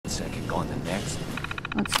click on the next.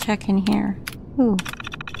 Let's check in here. Ooh.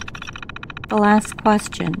 The last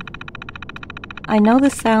question. I know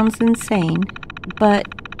this sounds insane,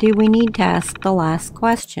 but do we need to ask the last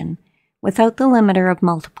question? Without the limiter of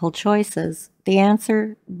multiple choices, the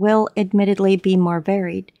answer will admittedly be more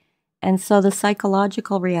varied, and so the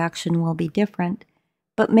psychological reaction will be different,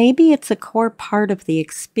 but maybe it's a core part of the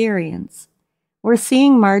experience. We're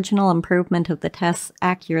seeing marginal improvement of the test's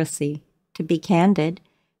accuracy. To be candid,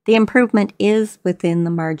 the improvement is within the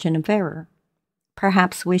margin of error.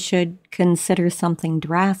 Perhaps we should consider something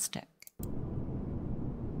drastic.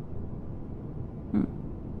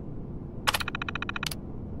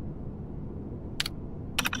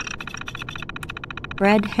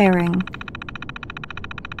 Red herring.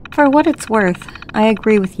 For what it's worth, I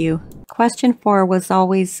agree with you. Question 4 was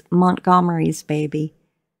always Montgomery's baby.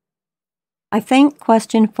 I think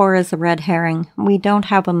question 4 is a red herring. We don't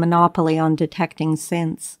have a monopoly on detecting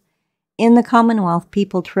synths. In the Commonwealth,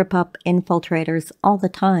 people trip up infiltrators all the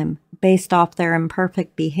time, based off their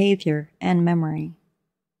imperfect behavior and memory.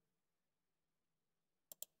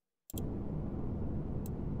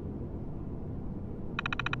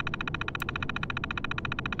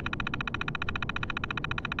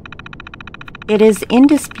 It is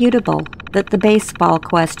indisputable that the baseball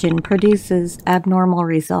question produces abnormal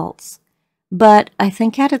results. But I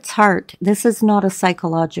think at its heart, this is not a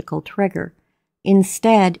psychological trigger.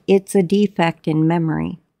 Instead, it's a defect in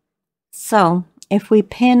memory. So, if we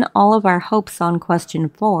pin all of our hopes on question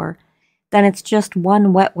 4, then it's just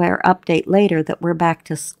one wetware update later that we're back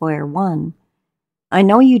to square one. I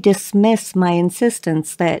know you dismiss my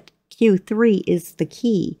insistence that Q3 is the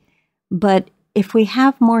key, but if we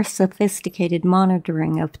have more sophisticated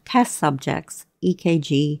monitoring of test subjects,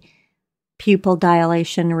 EKG, pupil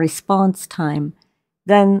dilation response time,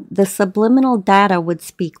 then the subliminal data would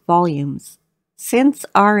speak volumes. Synths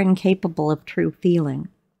are incapable of true feeling.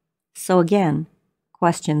 So again,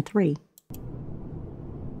 question 3.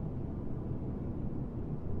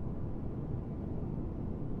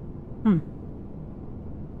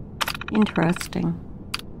 Interesting.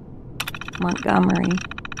 Montgomery.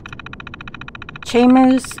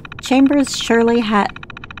 Chambers surely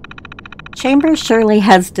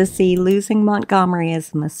has to see losing Montgomery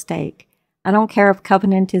as a mistake. I don't care if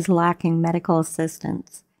Covenant is lacking medical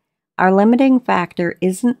assistance. Our limiting factor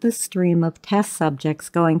isn't the stream of test subjects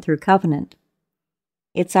going through Covenant.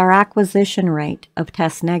 It's our acquisition rate of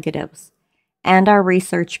test negatives and our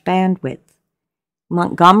research bandwidth.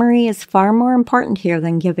 Montgomery is far more important here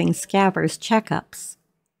than giving scabbers checkups.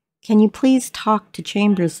 Can you please talk to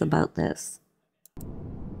Chambers about this?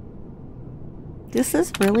 This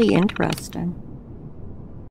is really interesting.